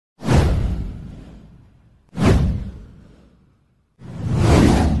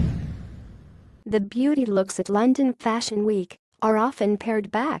The beauty looks at London Fashion Week are often pared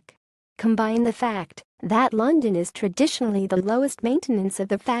back. Combine the fact that London is traditionally the lowest maintenance of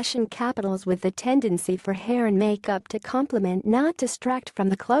the fashion capitals with the tendency for hair and makeup to complement, not distract from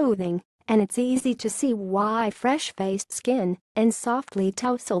the clothing, and it's easy to see why fresh-faced skin and softly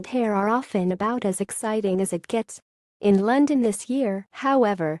tousled hair are often about as exciting as it gets. In London this year,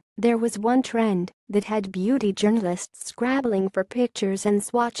 however, there was one trend that had beauty journalists scrabbling for pictures and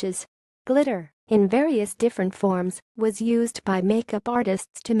swatches. Glitter, in various different forms, was used by makeup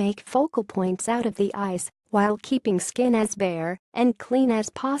artists to make focal points out of the eyes while keeping skin as bare and clean as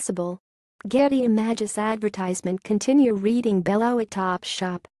possible. Getty Images advertisement. Continue reading below. At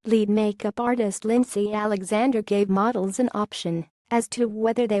Topshop, lead makeup artist Lindsay Alexander gave models an option as to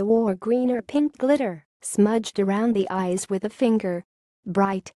whether they wore green or pink glitter smudged around the eyes with a finger.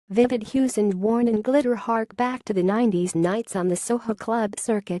 Bright, vivid hues and worn in glitter hark back to the 90s nights on the Soho Club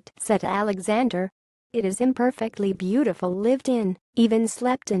circuit, said Alexander. It is imperfectly beautiful, lived in, even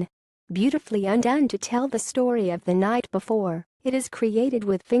slept in. Beautifully undone to tell the story of the night before. It is created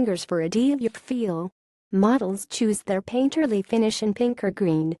with fingers for a deep feel. Models choose their painterly finish in pink or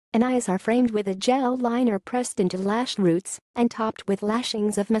green, and eyes are framed with a gel liner pressed into lash roots and topped with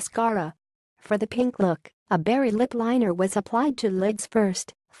lashings of mascara. For the pink look, a berry lip liner was applied to lids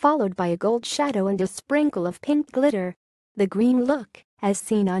first, followed by a gold shadow and a sprinkle of pink glitter. The green look, as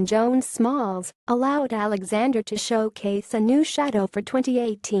seen on Joan Smalls, allowed Alexander to showcase a new shadow for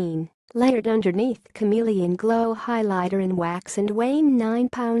 2018, layered underneath chameleon glow highlighter in wax and weighing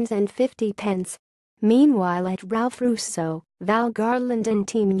 £9.50. Meanwhile, at Ralph Russo, Val Garland and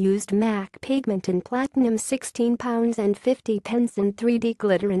team used MAC pigment and platinum £16.50 and 3D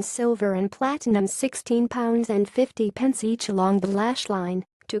glitter in silver and platinum £16.50 each along the lash line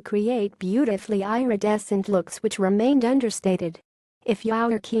to create beautifully iridescent looks which remained understated. If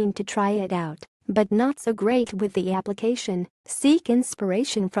you're keen to try it out, but not so great with the application, seek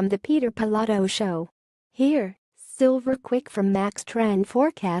inspiration from the Peter Pilato show. Here. Silver Quick from Max Trend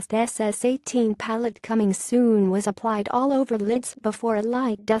Forecast. SS18 palette coming soon was applied all over lids before a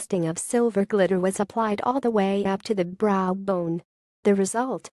light dusting of silver glitter was applied all the way up to the brow bone. The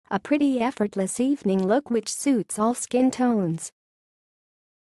result, a pretty effortless evening look which suits all skin tones.